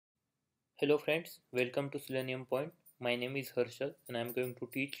Hello friends, welcome to Selenium Point. My name is Harshal and I am going to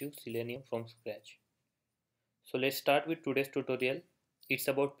teach you Selenium from scratch. So let's start with today's tutorial. It's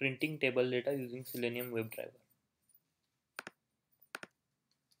about printing table data using Selenium Web Driver.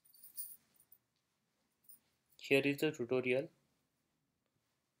 Here is the tutorial,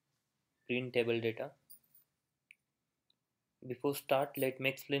 print table data. Before start, let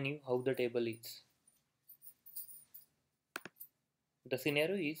me explain you how the table is. The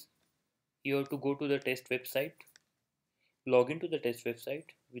scenario is you have to go to the test website, log into the test website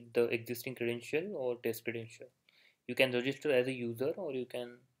with the existing credential or test credential. You can register as a user or you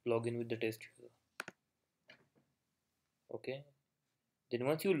can log in with the test user. Okay. Then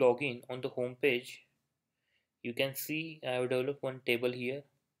once you log in on the home page, you can see I have developed one table here,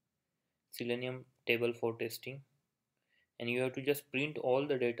 Selenium table for testing, and you have to just print all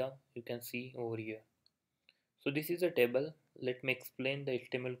the data you can see over here. So this is a table. Let me explain the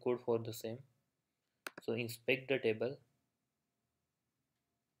HTML code for the same. So inspect the table.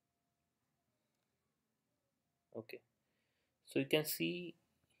 Okay. So you can see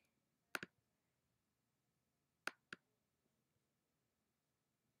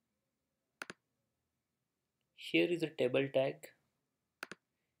here is a table tag.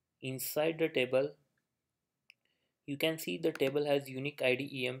 Inside the table, you can see the table has unique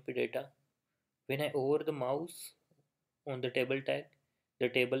ID EMP data. When I hover the mouse on the table tag, the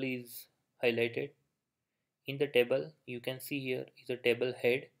table is highlighted. In the table, you can see here is a table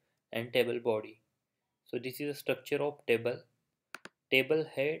head and table body. So this is a structure of table. Table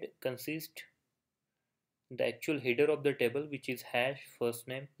head consists the actual header of the table, which is hash, first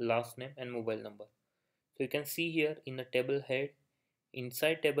name, last name, and mobile number. So you can see here in the table head,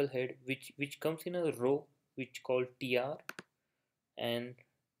 inside table head, which comes in a row which called tr, and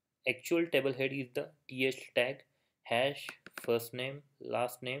actual table head is the th tag, hash, first name,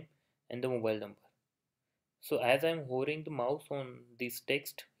 last name, and the mobile number. So as I'm hovering the mouse on this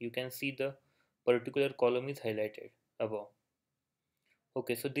text, you can see the particular column is highlighted above.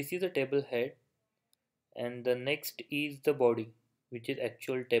 Okay, so this is a table head, and the next is the body, which is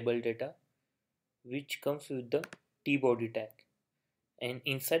actual table data, which comes with the t-body tag. And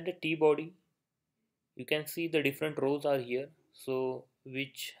inside the t-body, you can see the different rows are here, so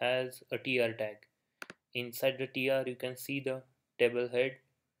which has a tr tag. Inside the tr, you can see the table head,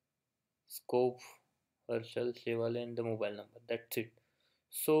 scope, Harshal, Sheval, and the mobile number. That's it.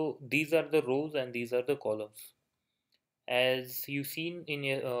 So these are the rows and these are the columns. As you seen in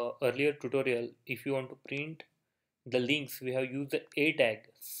a earlier tutorial, if you want to print the links, we have used the a tag.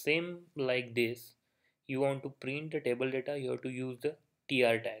 Same like this, you want to print the table data, you have to use the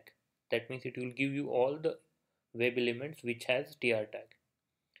tr tag. That means it will give you all the web elements which has tr tag.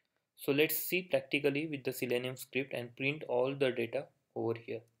 So let's see practically with the Selenium script and print all the data over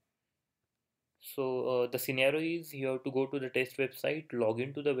here. So the scenario is you have to go to the test website, log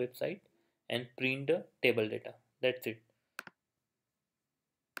into the website, and print the table data. That's it.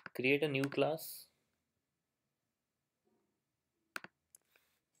 Create a new class.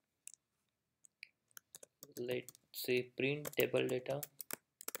 Let's say print table data.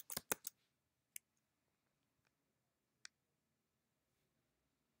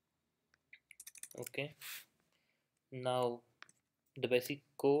 Okay. Now the basic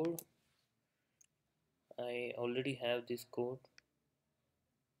code. I already have this code.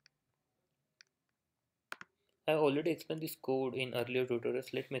 I already explained this code in earlier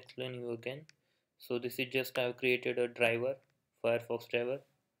tutorials. Let me explain you again. So this is just I have created a driver, Firefox driver.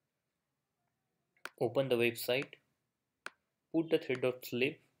 Open the website, put the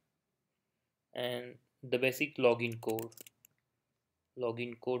thread.slib and the basic login code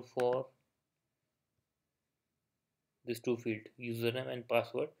for these two fields, username and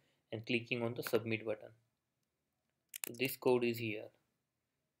password, and clicking on the submit button. So this code is here.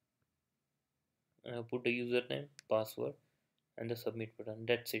 Put the username, password, and the submit button.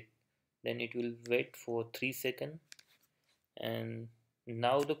 That's it. Then it will wait for 3 seconds, and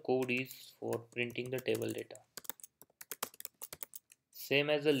now the code is for printing the table data. Same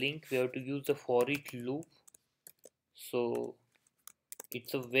as the link, we have to use the for each loop. So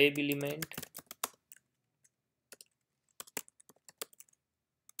it's a web element.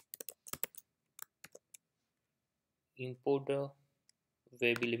 Import the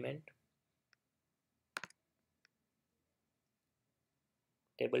web element.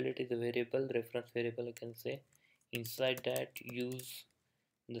 Table data is a variable, reference variable I can say. Inside that, use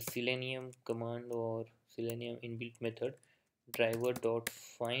the Selenium command or Selenium inbuilt method driver dot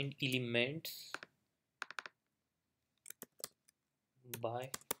find elements by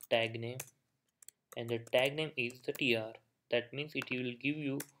tag name, and the tag name is the tr. That means it will give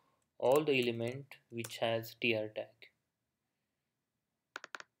you all the element which has tr tag.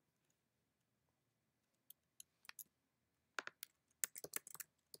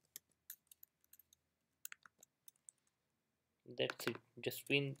 That's it. Just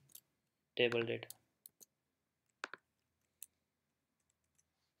print table data.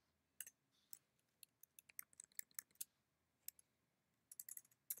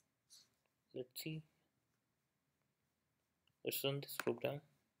 Let's see. Let's run this program.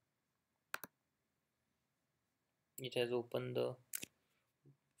 It has opened the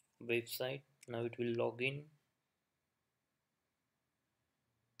website. Now it will log in.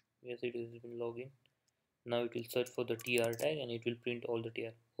 Yes, it has been logged in. Now it will search for the tr tag and it will print all the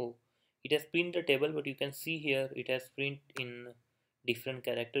tr. Oh, it has print the table, but you can see here it has print in different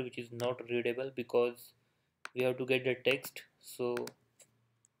character which is not readable because we have to get the text. So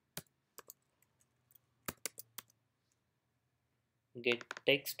get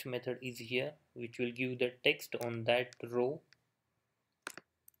text method is here, which will give the text on that row.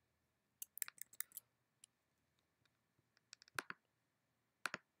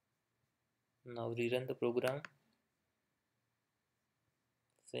 Now rerun the program.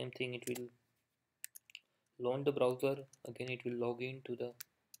 Same thing, it will launch the browser. Again it will log in to the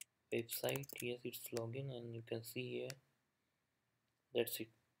website. Yes, it's login and you can see here. That's it.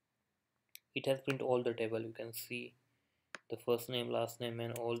 It has print all the table. You can see the first name, last name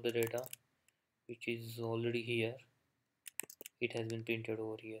and all the data which is already here. It has been printed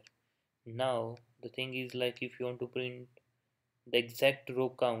over here. Now the thing is, like, if you want to print the exact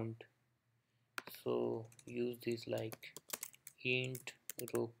row count, so use this like int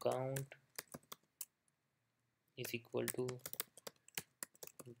row count is equal to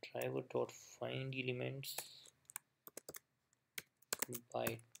driver dot find elements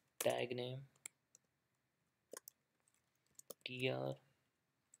by tag name tr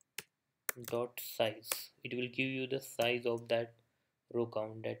dot size. It will give you the size of that row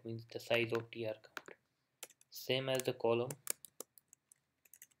count, that means the size of tr count. Same as the column,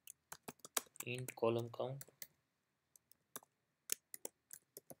 int column count.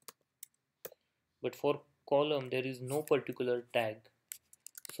 But for column there is no particular tag,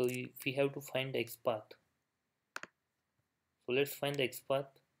 so we have to find the XPath. So let's find the XPath.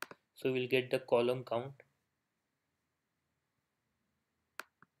 So we'll get the column count.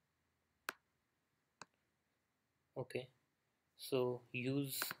 Okay, so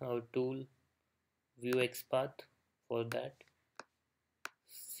use our tool view XPath for that.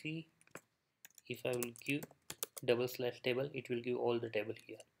 See, if I will give double slash table, it will give all the table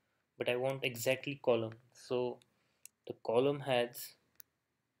here, but I want exactly column. So the column has,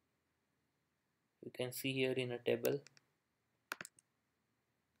 you can see here in a table,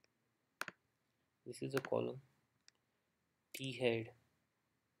 this is a column t head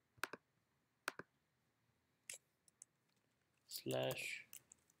slash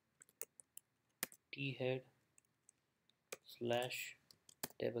t head slash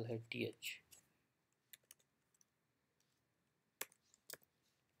table head th.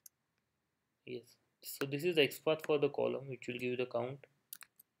 Yes, so this is the XPath for the column, which will give the count.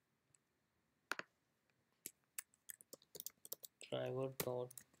 Driver dot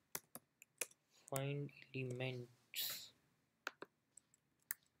find elements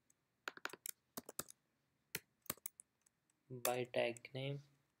by tag name,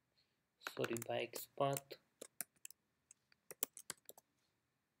 sorry, by XPath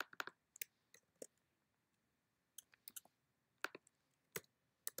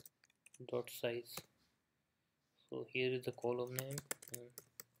dot size. So here is the column name and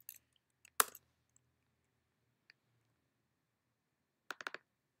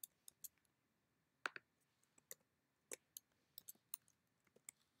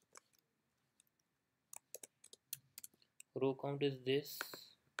row count is this,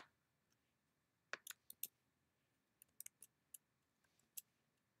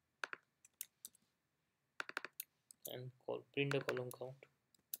 and print the column count.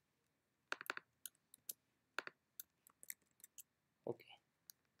 Okay,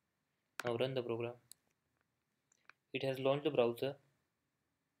 now run the program. It has launched the browser.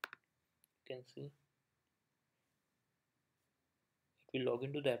 You can see it will log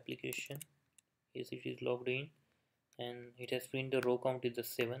into the application. Yes, it is logged in, and it has print the row count is the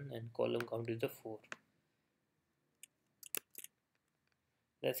 7 and column count is the 4.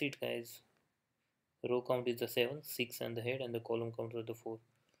 That's it, guys. Row count is the 7, 6 and the head, and the column count is the 4.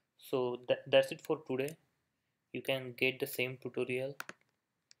 So that's it for today. You can get the same tutorial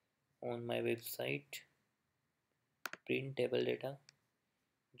on my website, print table data.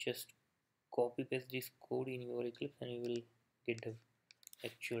 Just copy paste this code in your Eclipse and you will get the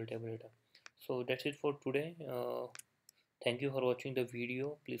actual table data. So that's it for today. Thank you for watching the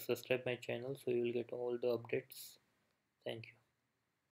video. Please subscribe my channel so you will get all the updates. Thank you.